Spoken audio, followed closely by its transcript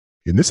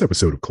In this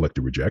episode of Collect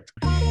or Reject,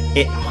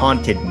 it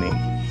haunted me.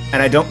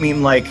 And I don't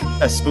mean like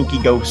a spooky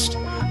ghost.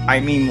 I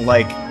mean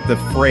like the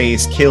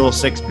phrase kill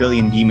 6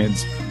 billion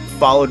demons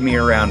followed me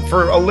around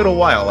for a little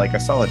while, like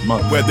a solid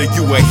month. Whether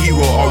you a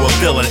hero or a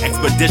villain,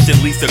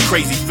 expedition leads to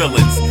crazy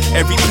feelings.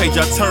 Every page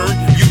I turn,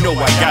 you know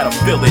I gotta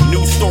feel it.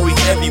 New stories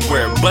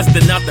everywhere,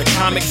 busting out the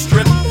comic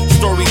strip.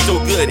 Story so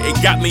good,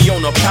 it got me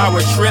on a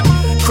power trip.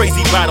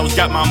 Crazy battles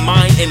got my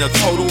mind in a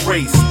total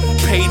race.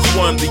 Page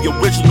 1, the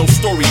original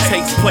story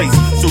takes place.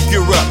 So gear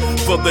up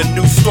for the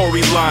new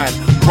storyline.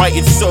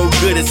 Writing so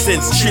good it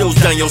sends chills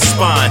down your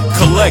spine.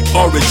 Collect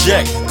or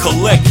reject,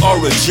 collect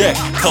or reject,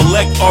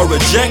 collect or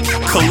reject,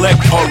 collect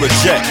or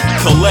reject,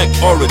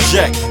 collect or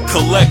reject,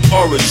 collect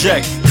or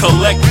reject,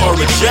 collect or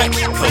reject,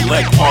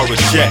 collect or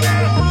reject.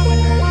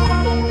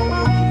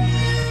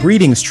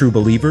 Greetings, true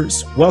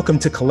believers. Welcome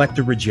to Collect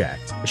or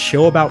Reject, a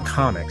show about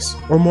comics,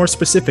 or more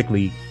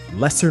specifically,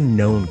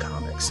 lesser-known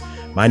comics.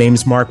 My name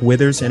is Mark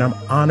Withers, and I'm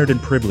honored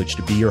and privileged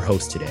to be your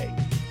host today.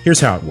 Here's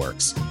how it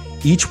works.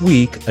 Each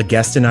week, a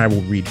guest and I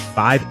will read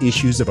 5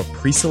 issues of a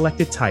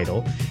pre-selected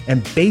title,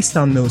 and based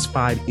on those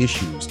 5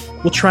 issues,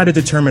 we'll try to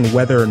determine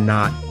whether or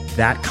not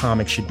that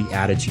comic should be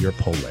added to your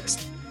pull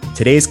list.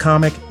 Today's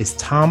comic is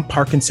Tom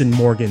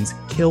Parkinson-Morgan's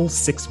Kill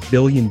 6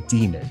 Billion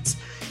Demons.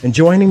 And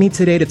joining me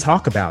today to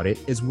talk about it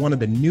is one of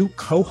the new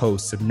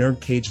co-hosts of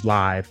NerdCage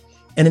Live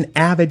and an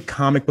avid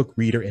comic book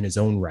reader in his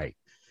own right.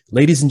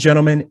 Ladies and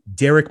gentlemen,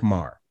 Derek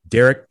Marr.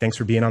 Derek, thanks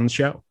for being on the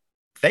show.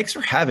 Thanks for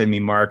having me,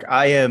 Mark.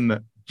 I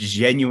am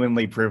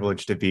genuinely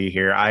privileged to be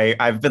here.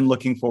 I've been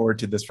looking forward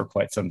to this for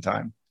quite some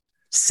time.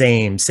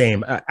 Same.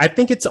 I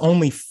think it's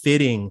only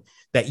fitting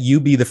that you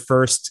be the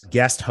first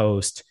guest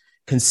host,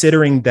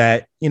 considering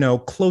that,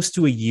 close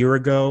to a year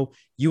ago,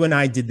 you and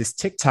I did this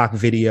TikTok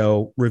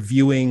video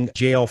reviewing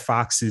J.L.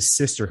 Fox's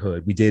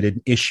Sisterhood. We did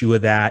an issue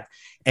of that,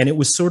 and it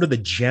was sort of the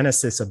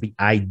genesis of the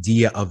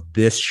idea of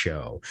this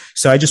show.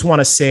 So I just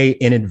want to say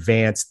in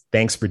advance,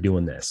 thanks for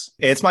doing this.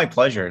 It's my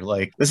pleasure.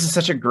 This is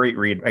such a great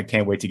read. I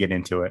can't wait to get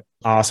into it.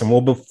 Awesome.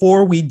 Well,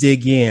 before we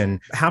dig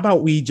in, how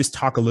about we just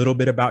talk a little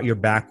bit about your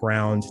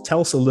background? Tell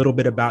us a little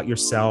bit about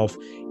yourself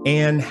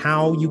and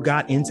how you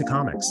got into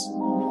comics.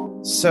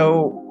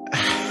 So,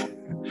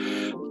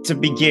 to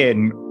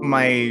begin,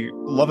 my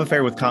love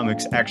affair with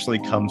comics actually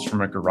comes from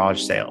a garage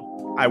sale.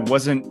 I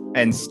wasn't,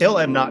 and still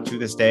am not to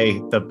this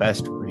day, the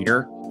best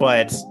reader,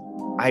 but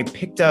I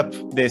picked up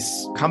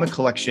this comic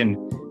collection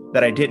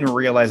that I didn't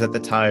realize at the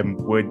time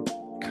would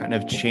kind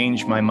of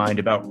change my mind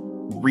about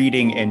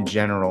reading in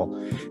general.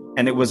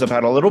 And it was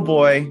about a little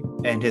boy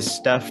and his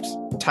stuffed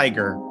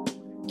tiger,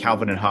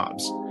 Calvin and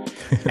Hobbes.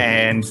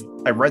 And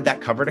I read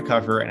that cover to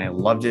cover and I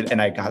loved it.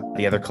 And I got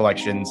the other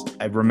collections.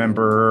 I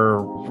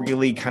remember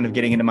really kind of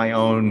getting into my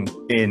own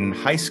in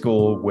high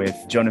school with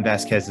Jonah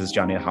Vasquez's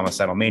Johnny the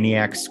Homicidal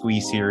Maniac Squee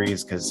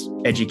series, because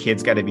edgy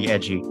kids got to be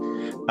edgy.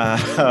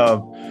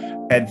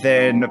 And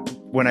then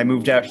when I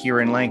moved out here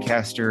in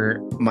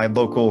Lancaster, my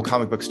local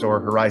comic book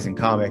store, Horizon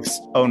Comics,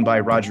 owned by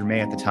Roger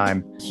May at the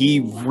time, he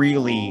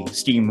really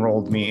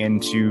steamrolled me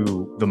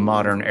into the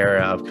modern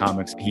era of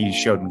comics. He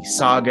showed me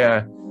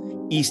Saga,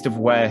 East of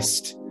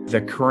West, the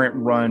current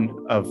run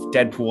of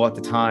Deadpool at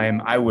the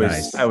time. I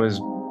was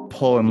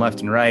pulling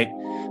left and right.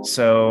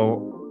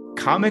 So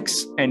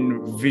comics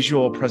and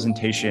visual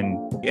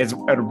presentation is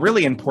a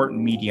really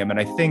important medium. And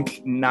I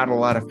think not a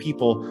lot of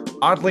people,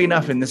 oddly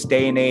enough, in this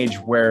day and age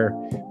where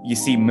you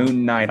see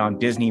Moon Knight on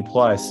Disney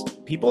Plus,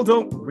 people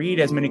don't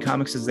read as many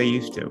comics as they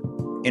used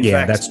to. In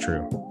fact, that's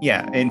true.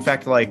 Yeah. In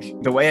fact,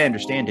 the way I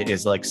understand it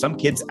is some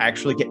kids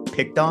actually get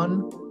picked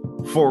on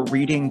for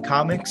reading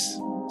comics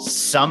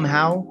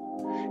somehow.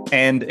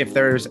 And if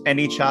there's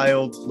any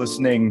child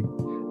listening,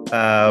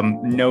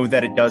 know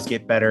that it does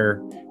get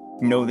better.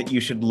 Know that you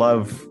should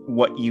love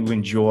what you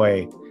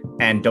enjoy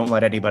and don't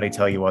let anybody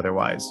tell you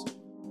otherwise.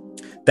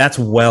 That's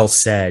well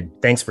said.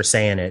 Thanks for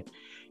saying it.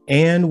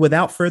 And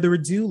without further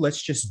ado,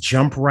 let's just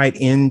jump right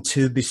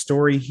into the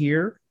story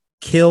here.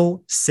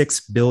 Kill 6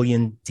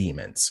 Billion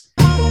Demons.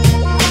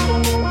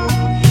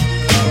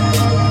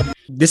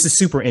 This is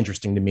super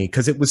interesting to me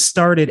because it was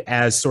started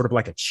as sort of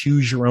like a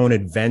choose your own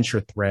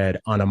adventure thread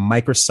on a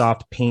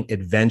Microsoft Paint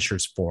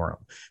Adventures forum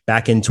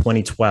back in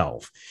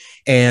 2012.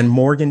 And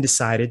Morgan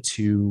decided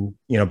to,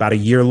 about a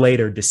year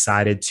later,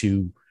 decided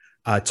to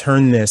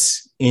turn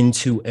this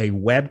into a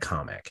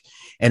webcomic.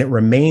 And it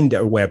remained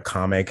a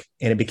webcomic,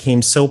 and it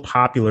became so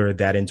popular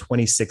that in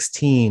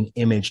 2016,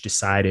 Image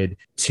decided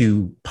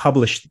to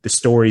publish the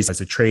stories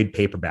as a trade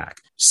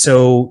paperback.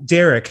 So,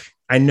 Derek,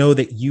 I know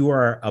that you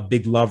are a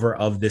big lover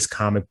of this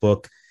comic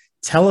book.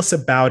 Tell us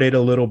about it a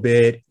little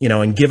bit,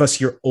 and give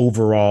us your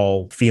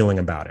overall feeling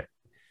about it.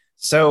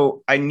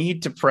 So I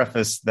need to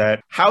preface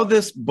that how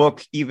this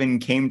book even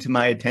came to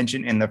my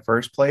attention in the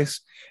first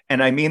place,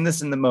 and I mean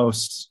this in the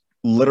most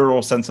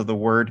literal sense of the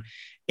word,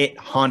 it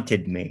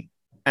haunted me.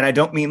 And I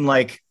don't mean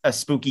like a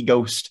spooky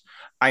ghost.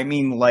 I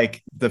mean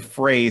like the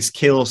phrase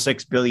kill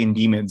 6 billion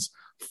demons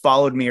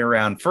followed me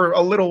around for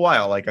a little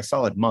while, like a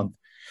solid month.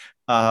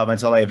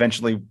 until I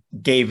eventually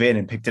gave in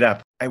and picked it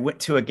up. I went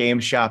to a game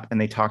shop and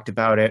they talked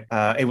about it.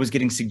 It was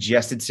getting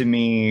suggested to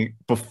me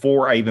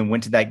before I even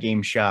went to that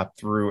game shop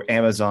through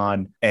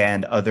Amazon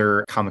and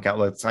other comic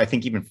outlets. I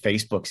think even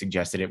Facebook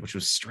suggested it, which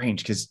was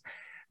strange because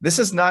this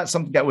is not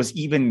something that was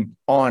even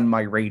on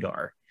my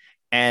radar.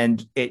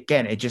 And it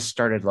just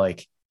started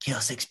like, kill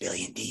 6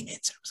 billion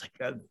demons. I was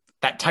like,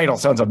 that title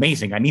sounds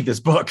amazing. I need this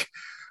book.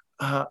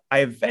 I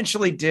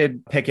eventually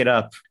did pick it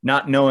up,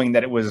 not knowing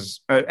that it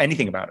was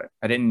anything about it.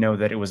 I didn't know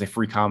that it was a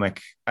free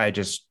comic. I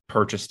just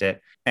purchased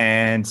it.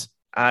 And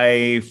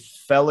I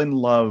fell in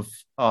love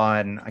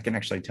on, I can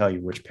actually tell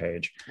you which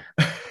page.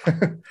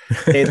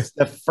 It's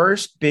the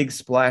first big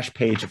splash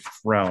page of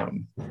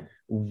Throne,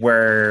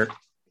 where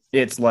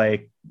it's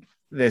like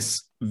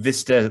this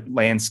vista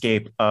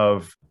landscape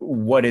of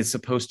what is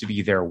supposed to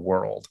be their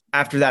world.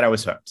 After that, I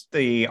was hooked.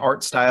 The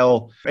art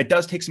style, it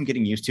does take some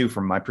getting used to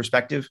from my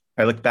perspective.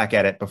 I looked back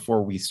at it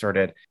before we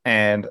started,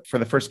 and for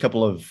the first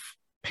couple of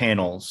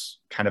panels,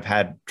 kind of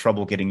had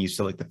trouble getting used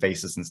to like the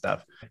faces and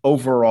stuff.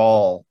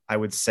 Overall, I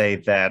would say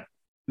that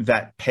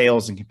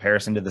pales in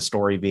comparison to the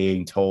story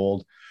being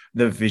told,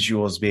 the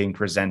visuals being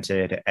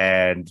presented,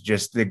 and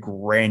just the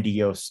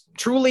grandiose,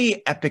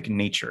 truly epic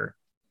nature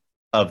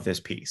of this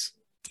piece.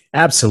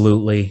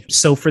 Absolutely.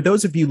 So for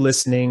those of you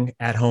listening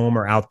at home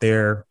or out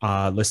there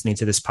listening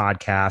to this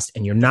podcast,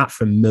 and you're not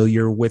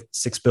familiar with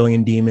 6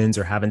 Billion Demons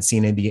or haven't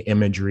seen any of the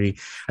imagery,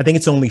 I think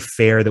it's only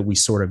fair that we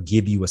sort of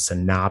give you a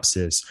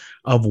synopsis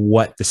of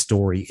what the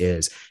story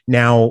is.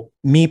 Now,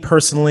 me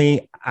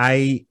personally,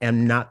 I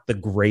am not the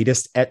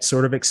greatest at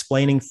sort of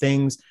explaining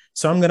things,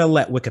 so I'm going to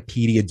let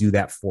Wikipedia do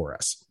that for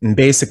us. And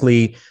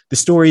basically, the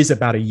story is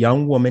about a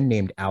young woman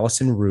named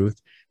Allison Ruth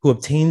who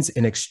obtains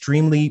an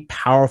extremely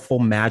powerful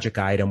magic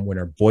item when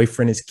her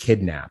boyfriend is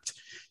kidnapped,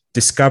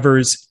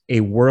 discovers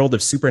a world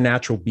of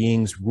supernatural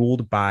beings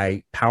ruled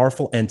by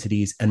powerful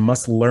entities, and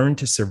must learn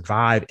to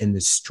survive in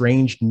this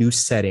strange new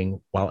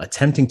setting while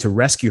attempting to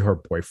rescue her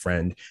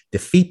boyfriend,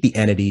 defeat the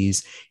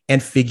entities,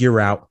 and figure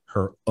out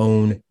her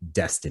own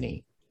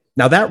destiny.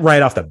 Now, that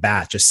right off the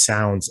bat just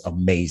sounds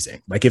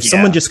amazing. Like if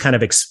someone just kind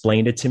of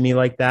explained it to me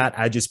like that,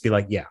 I'd just be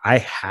like, yeah, I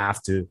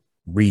have to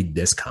read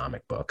this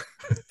comic book.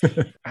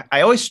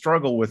 I always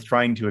struggle with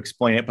trying to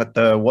explain it, but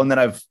the one that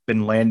I've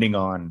been landing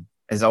on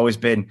has always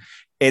been,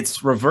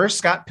 it's reverse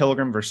Scott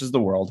Pilgrim versus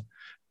the world.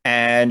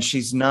 And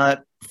she's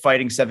not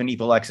fighting 7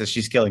 evil X's.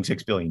 She's killing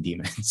 6 billion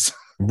demons.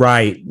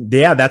 Right.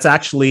 Yeah, that's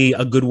actually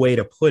a good way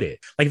to put it.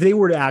 Like if they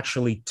were to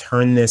actually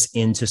turn this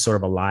into sort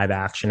of a live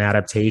action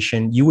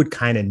adaptation, you would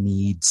kind of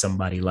need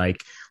somebody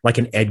like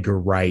an Edgar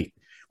Wright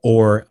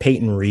or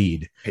Peyton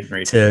Reed to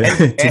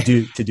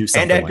do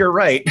something. And Edgar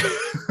Wright.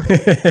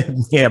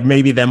 Yeah,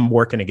 maybe them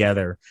working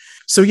together.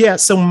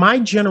 So my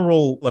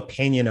general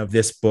opinion of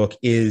this book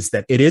is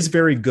that it is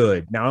very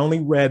good. Now, I only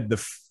read the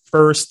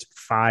first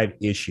 5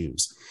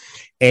 issues,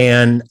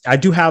 and I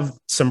do have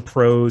some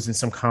pros and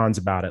some cons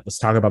about it. Let's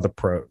talk about the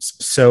pros.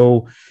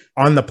 So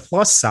on the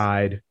plus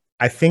side,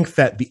 I think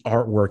that the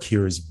artwork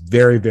here is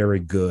very, very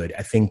good.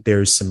 I think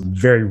there's some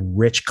very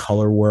rich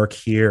color work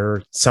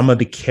here. Some of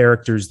the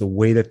characters, the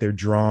way that they're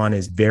drawn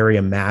is very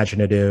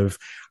imaginative.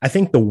 I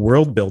think the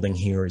world building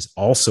here is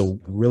also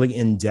really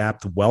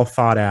in-depth, well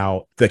thought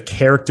out. The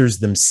characters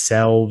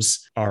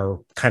themselves are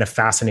kind of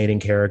fascinating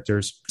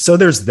characters. So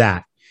there's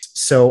that.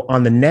 So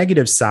on the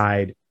negative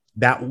side,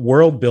 that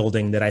world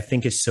building that I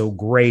think is so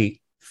great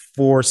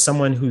for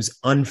someone who's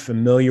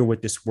unfamiliar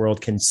with this world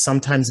can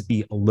sometimes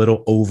be a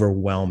little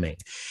overwhelming.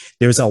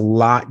 There's a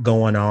lot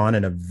going on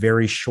in a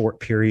very short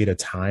period of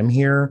time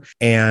here.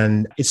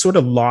 And it sort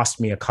of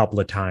lost me a couple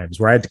of times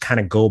where I had to kind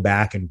of go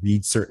back and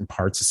read certain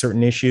parts of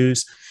certain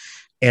issues.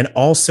 And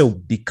also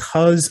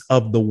because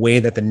of the way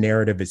that the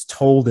narrative is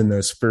told in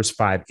those first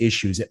 5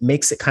 issues, it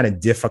makes it kind of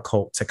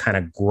difficult to kind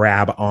of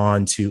grab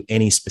on to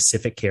any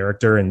specific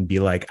character and be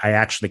like, I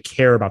actually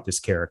care about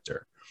this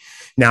character.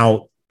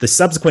 Now, the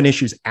subsequent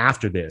issues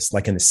after this,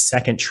 like in the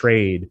second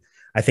trade,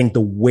 I think the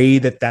way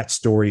that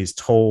story is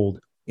told,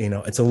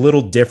 it's a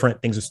little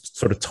different. Things are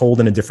sort of told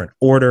in a different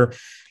order.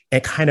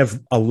 It kind of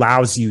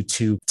allows you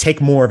to take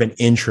more of an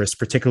interest,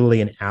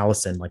 particularly in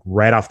Allison, like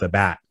right off the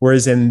bat.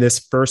 Whereas in this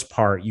first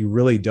part, you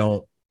really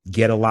don't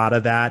get a lot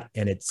of that.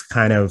 And it's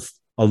kind of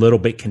a little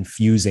bit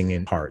confusing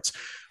in parts.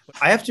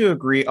 I have to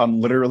agree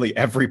on literally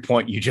every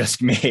point you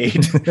just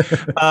made.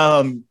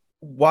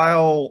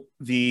 While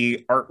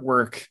the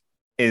artwork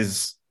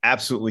is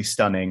absolutely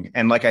stunning,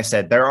 and like I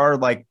said, there are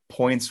like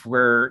points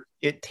where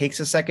it takes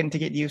a second to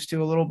get used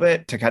to a little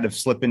bit, to kind of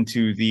slip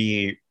into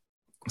the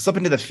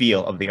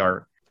feel of the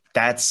art.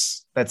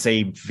 That's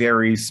a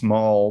very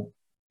small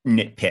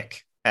nitpick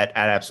at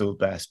absolute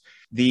best.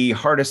 The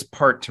hardest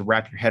part to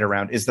wrap your head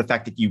around is the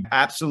fact that you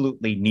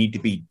absolutely need to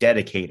be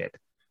dedicated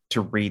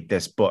to read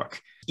this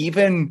book.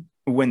 Even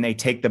when they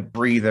take the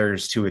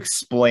breathers to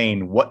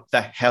explain what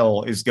the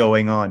hell is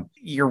going on,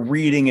 you're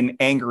reading an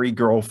angry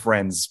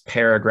girlfriend's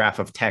paragraph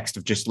of text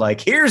of just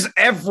like, here's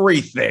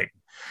everything.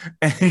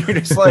 And you're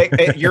just like,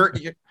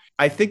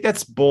 I think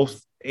that's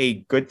both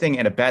a good thing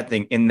and a bad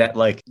thing, in that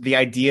like the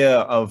idea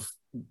of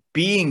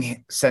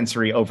being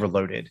sensory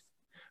overloaded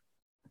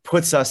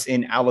puts us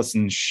in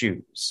Allison's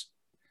shoes,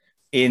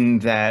 in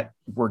that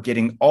we're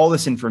getting all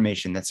this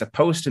information that's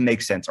supposed to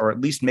make sense, or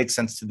at least make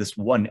sense to this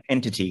one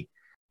entity,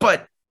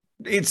 but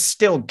it's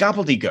still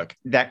gobbledygook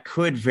that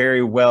could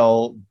very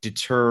well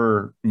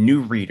deter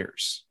new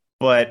readers.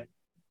 But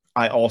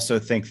I also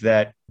think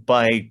that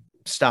by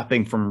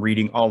stopping from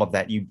reading all of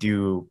that, you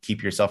do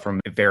keep yourself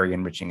from a very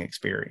enriching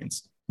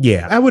experience.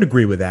 Yeah, I would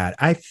agree with that.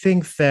 I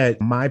think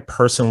that my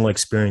personal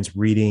experience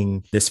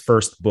reading this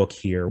first book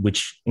here,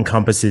 which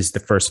encompasses the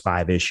first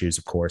 5 issues,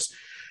 of course,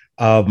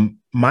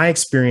 my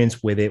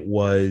experience with it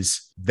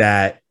was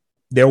that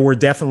there were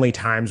definitely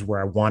times where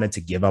I wanted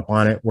to give up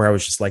on it, where I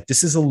was just like,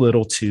 this is a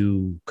little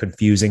too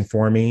confusing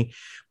for me.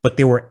 But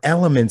there were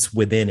elements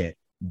within it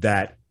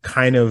that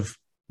kind of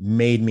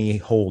made me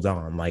hold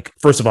on. Like,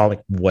 first of all,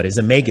 like, what is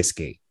a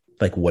Megascape?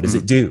 Like, what does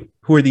it do?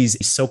 Who are these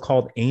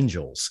so-called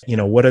angels? You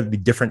know, what are the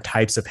different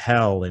types of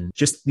hell? And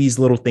just these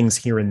little things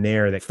here and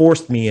there that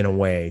forced me in a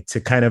way to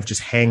kind of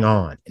just hang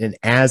on. And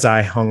as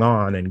I hung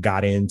on and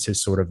got into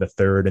sort of the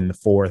 3rd and the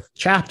 4th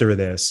chapter of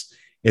this,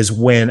 is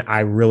when I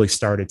really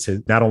started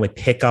to not only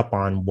pick up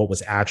on what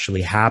was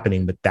actually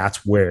happening, but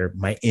that's where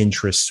my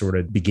interest sort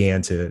of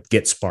began to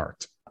get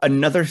sparked.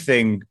 Another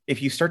thing,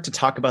 if you start to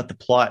talk about the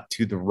plot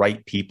to the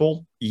right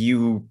people,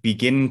 you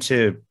begin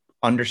to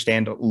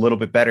understand a little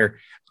bit better.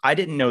 I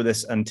didn't know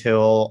this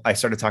until I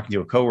started talking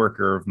to a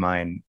coworker of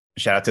mine.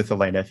 Shout out to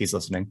Thelena if he's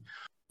listening.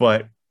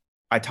 But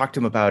I talked to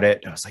him about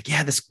it. I was like,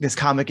 yeah, this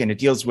comic, and it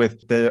deals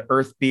with the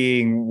Earth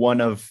being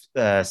one of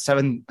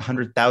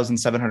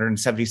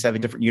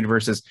 700,777 different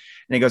universes.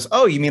 And he goes,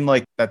 oh, you mean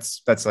like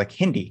that's like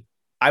Hindi?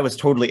 I was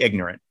totally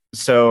ignorant.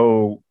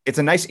 So it's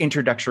a nice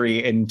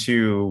introductory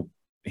into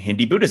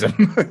Hindi Buddhism.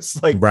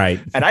 It's like, right.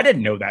 And I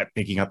didn't know that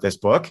picking up this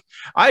book.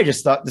 I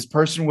just thought this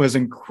person was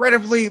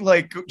incredibly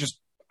like, just,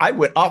 I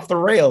went off the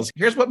rails.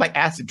 Here's what my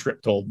acid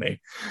trip told me.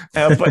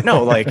 But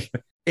no, like,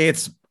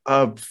 it's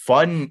a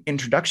fun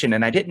introduction.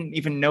 And I didn't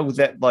even know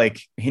that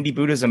like Hindi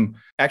Buddhism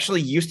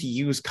actually used to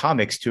use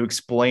comics to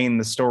explain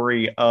the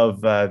story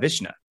of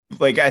Vishnu.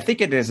 Like, I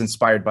think it is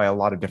inspired by a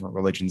lot of different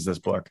religions, this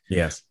book.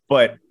 Yes.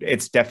 But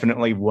it's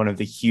definitely one of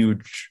the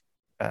huge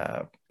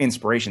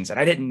inspirations. And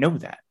I didn't know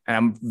that. And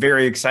I'm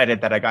very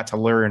excited that I got to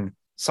learn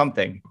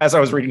something as I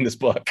was reading this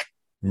book.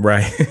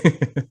 Right.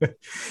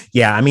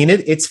 Yeah. I mean,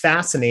 it's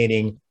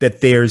fascinating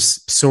that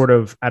there's sort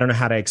of, I don't know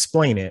how to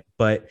explain it,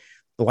 but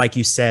like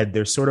you said,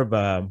 there's sort of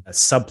a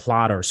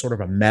subplot or sort of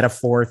a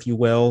metaphor, if you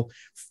will,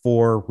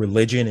 for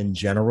religion in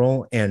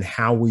general and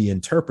how we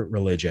interpret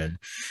religion.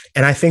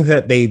 And I think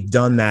that they've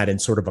done that in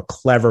sort of a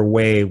clever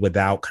way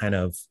without kind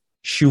of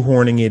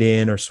shoehorning it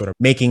in or sort of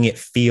making it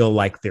feel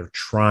like they're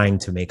trying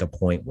to make a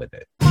point with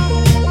it.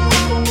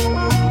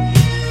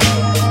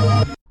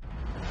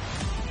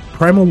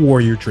 Primal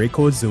Warrior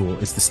Draco Azul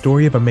is the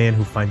story of a man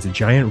who finds a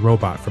giant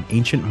robot from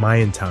ancient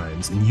Mayan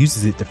times and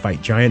uses it to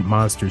fight giant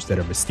monsters that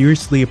are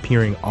mysteriously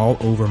appearing all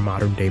over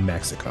modern-day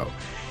Mexico.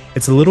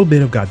 It's a little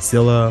bit of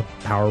Godzilla,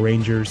 Power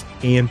Rangers,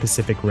 and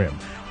Pacific Rim,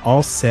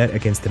 all set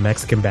against the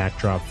Mexican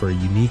backdrop for a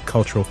unique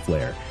cultural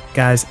flair.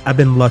 Guys, I've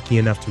been lucky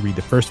enough to read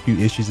the first few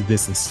issues of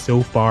this, and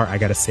so far, I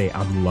gotta say,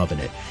 I'm loving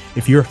it.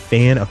 If you're a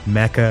fan of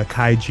mecha,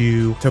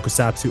 kaiju,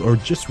 tokusatsu, or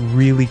just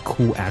really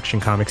cool action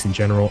comics in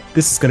general,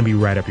 this is gonna be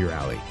right up your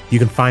alley. You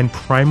can find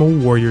Primal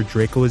Warrior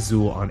Draco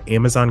Azul on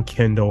Amazon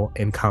Kindle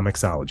and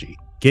Comixology.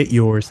 Get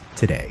yours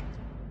today.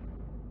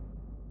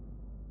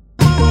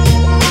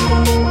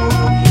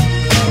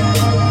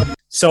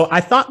 So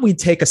I thought we'd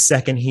take a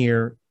second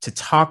here to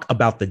talk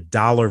about the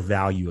dollar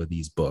value of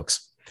these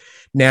books.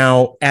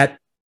 Now, at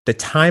the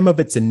time of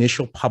its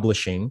initial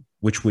publishing,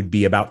 which would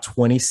be about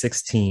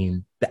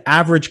 2016, the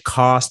average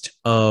cost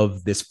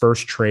of this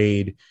first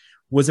trade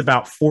was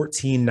about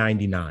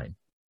 $14.99.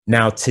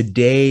 Now,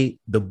 today,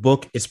 the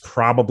book is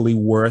probably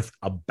worth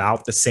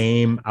about the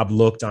same. I've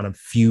looked on a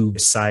few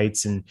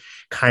sites and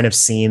kind of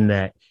seen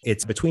that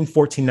it's between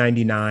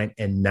 $14.99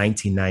 and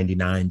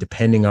 $19.99,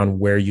 depending on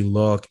where you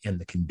look and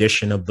the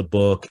condition of the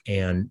book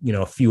and, you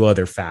know, a few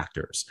other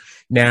factors.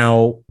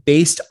 Now,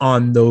 based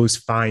on those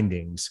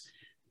findings,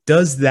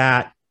 does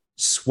that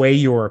sway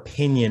your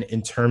opinion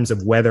in terms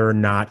of whether or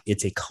not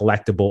it's a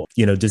collectible?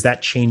 You know, does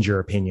that change your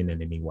opinion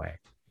in any way?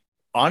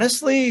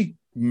 Honestly,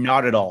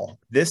 not at all.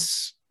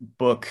 This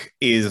book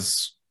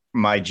is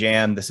my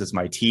jam. This is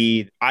my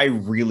tea. I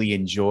really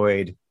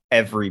enjoyed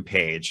every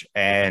page.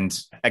 And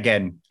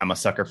again, I'm a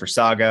sucker for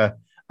saga.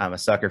 I'm a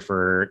sucker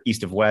for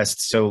East of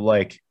West. So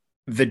like,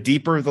 the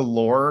deeper the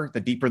lore, the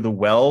deeper the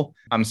well,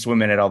 I'm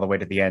swimming it all the way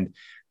to the end.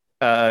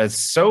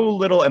 So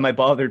little am I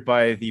bothered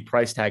by the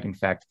price tag, in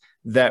fact,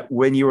 that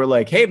when you were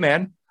like, hey,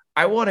 man,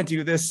 I want to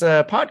do this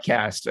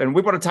podcast and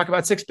we want to talk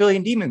about 6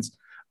 billion demons,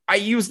 I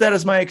use that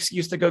as my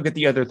excuse to go get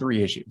the other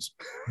 3 issues.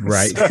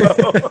 Right.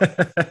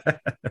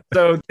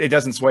 So it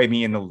doesn't sway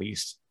me in the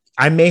least.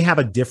 I may have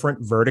a different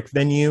verdict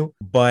than you,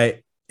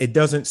 but it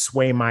doesn't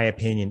sway my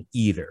opinion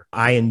either.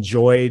 I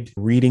enjoyed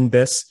reading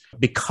this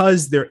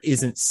because there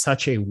isn't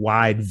such a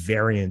wide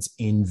variance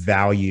in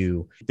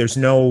value. There's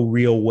no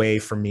real way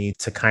for me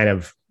to kind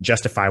of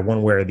justify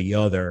one way or the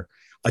other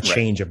a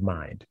change of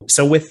mind.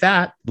 So with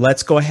that,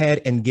 let's go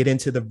ahead and get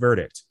into the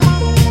verdict.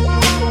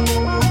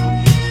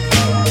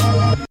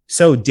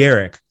 So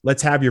Derek,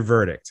 let's have your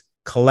verdict.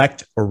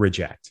 Collect or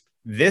reject?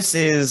 This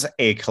is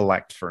a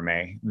collect for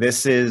me.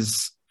 This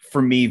is,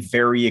 for me,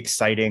 very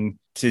exciting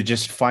to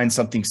just find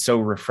something so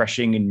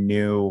refreshing and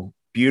new.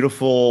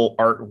 Beautiful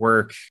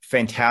artwork,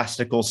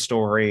 fantastical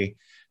story.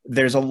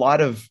 There's a lot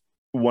of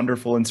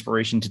wonderful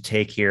inspiration to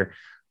take here,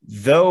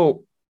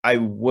 though I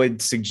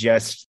would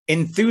suggest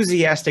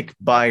enthusiastic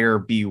buyer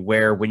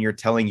beware when you're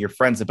telling your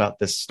friends about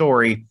this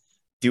story,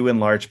 due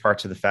in large part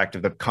to the fact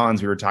of the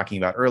cons we were talking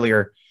about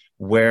earlier,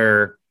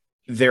 where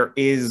there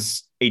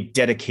is a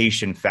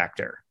dedication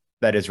factor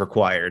that is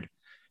required.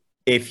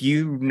 If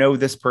you know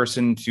this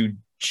person to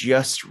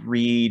just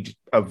read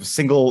a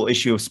single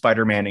issue of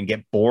Spider-Man and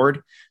get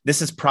bored,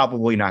 this is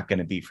probably not going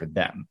to be for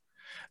them.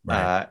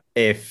 Right.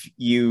 If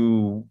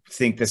you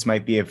think this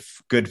might be a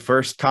good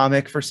first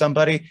comic for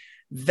somebody,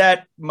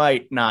 that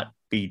might not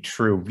be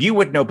true. You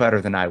would know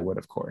better than I would,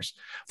 of course.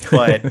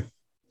 But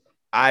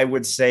I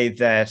would say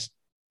that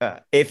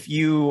if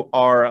you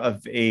are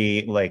of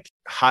a like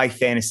high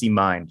fantasy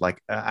mind,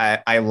 like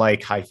I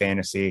like high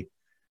fantasy,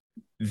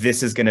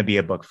 this is going to be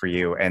a book for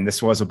you. And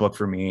this was a book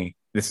for me.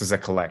 This is a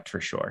collect for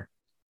sure.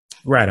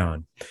 Right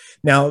on.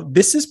 Now,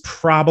 this is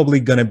probably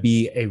going to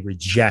be a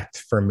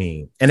reject for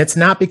me. And it's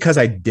not because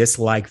I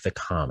dislike the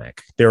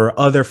comic. There are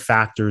other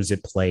factors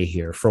at play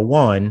here. For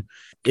one,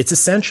 it's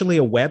essentially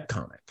a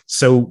webcomic.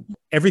 So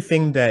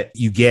everything that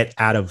you get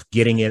out of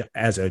getting it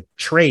as a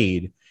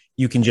trade,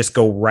 you can just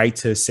go right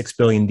to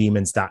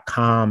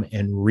 6billiondemons.com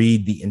and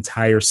read the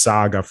entire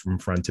saga from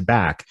front to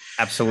back.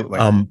 Absolutely.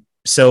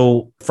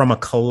 So from a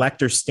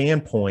collector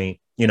standpoint,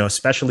 you know,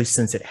 especially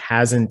since it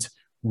hasn't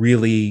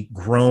really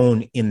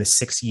grown in the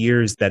 6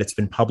 years that it's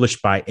been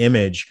published by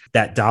Image,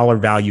 that dollar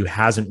value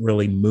hasn't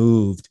really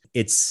moved.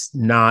 It's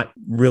not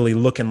really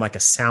looking like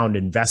a sound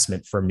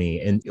investment for me.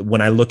 And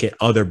when I look at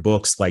other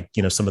books, like,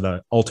 you know, some of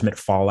the Ultimate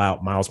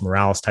Fallout, Miles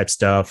Morales type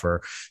stuff,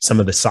 or some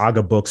of the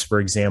saga books,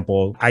 for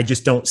example, I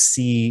just don't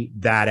see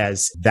that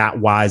as that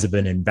wise of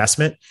an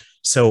investment.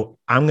 So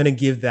I'm going to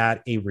give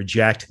that a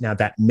reject. Now,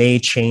 that may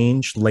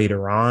change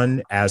later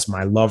on as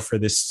my love for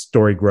this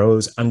story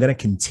grows. I'm going to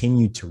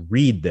continue to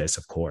read this,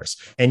 of course.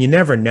 And you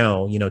never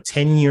know,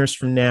 10 years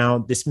from now,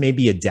 this may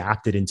be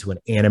adapted into an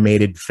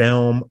animated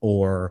film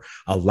or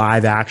a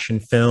live action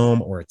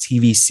film or a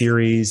TV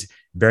series,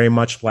 very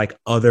much like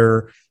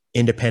other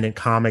independent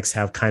comics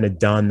have kind of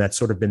done. That's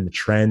sort of been the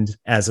trend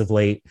as of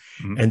late.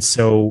 Mm-hmm. And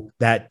so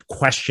that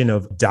question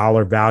of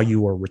dollar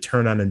value or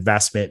return on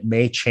investment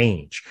may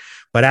change.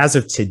 But as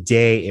of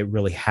today, it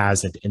really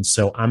hasn't. And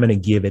so I'm going to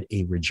give it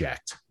a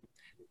reject.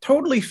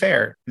 Totally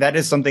fair. That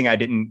is something I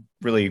didn't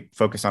really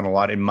focus on a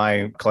lot in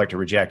my collector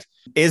reject,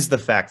 is the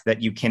fact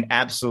that you can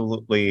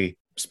absolutely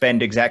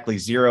spend exactly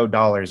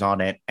 $0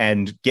 on it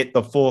and get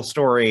the full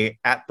story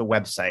at the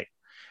website.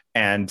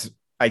 And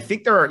I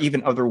think there are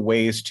even other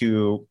ways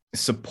to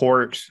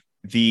support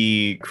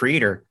the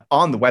creator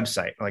on the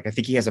website. Like, I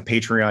think he has a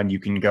Patreon you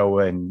can go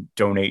and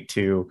donate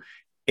to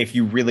if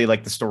you really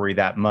like the story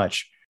that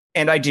much.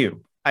 And I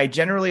do. I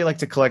generally like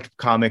to collect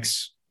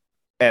comics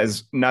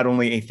as not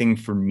only a thing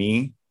for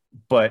me,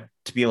 but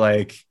to be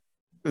like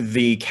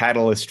the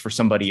catalyst for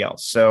somebody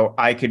else. So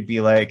I could be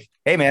like,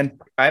 hey, man,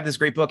 I have this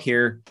great book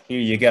here. Here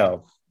you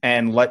go.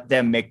 And let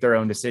them make their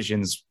own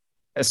decisions.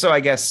 So I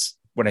guess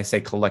when I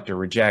say collect or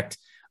reject,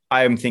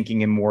 I am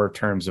thinking in more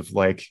terms of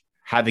like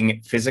having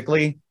it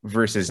physically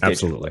versus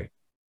digitally.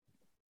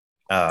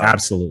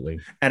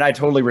 Absolutely. And I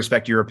totally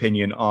respect your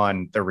opinion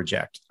on the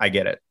reject. I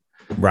get it.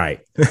 Right.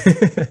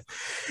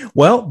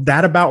 Well,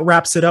 that about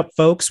wraps it up,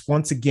 folks.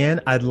 Once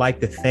again, I'd like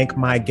to thank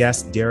my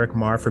guest, Derek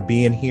Marr, for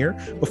being here.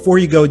 Before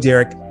you go,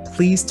 Derek,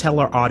 please tell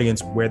our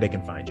audience where they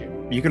can find you.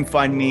 You can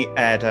find me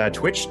at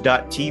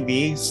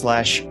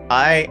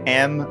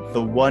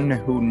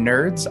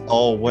twitch.tv/IamTheOneWhoNerds,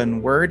 all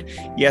one word.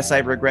 Yes, I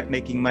regret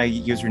making my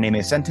username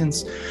a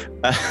sentence.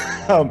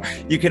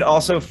 You can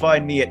also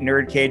find me at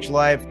NerdCage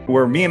Live,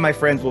 where me and my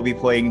friends will be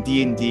playing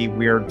D&D.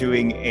 We are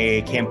doing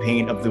a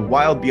campaign of The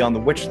Wild Beyond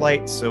the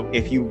Witchlight. So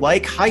if you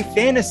like high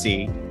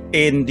fantasy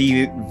in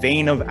the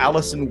vein of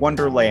Alice in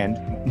Wonderland,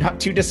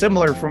 not too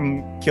dissimilar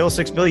from Kill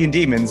 6 Billion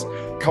Demons,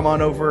 come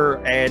on over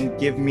and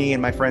give me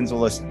and my friends a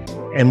listen.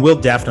 And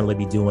we'll definitely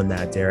be doing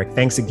that, Derek.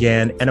 Thanks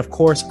again. And of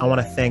course, I want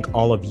to thank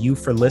all of you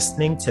for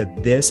listening to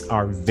this,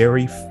 our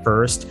very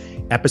first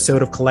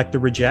episode of Collect or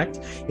Reject.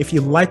 If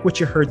you like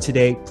what you heard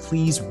today,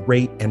 please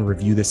rate and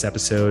review this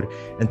episode.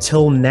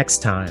 Until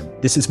next time,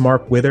 this is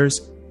Mark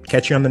Withers.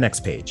 Catch you on the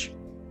next page.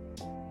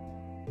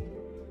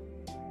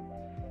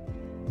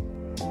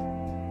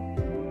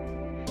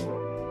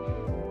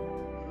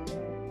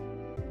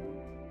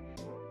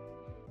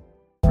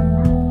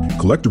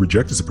 Collect or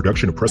Reject is a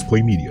production of Press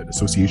Play Media in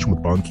association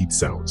with Bon Keats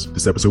Sounds.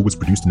 This episode was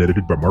produced and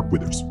edited by Mark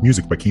Withers.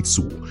 Music by Keith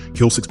Sewell.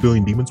 Kill 6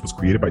 Billion Demons was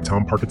created by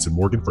Tom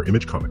Parkinson-Morgan for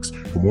Image Comics.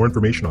 For more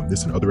information on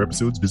this and other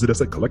episodes, visit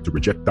us at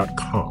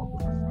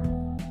collectorreject.com.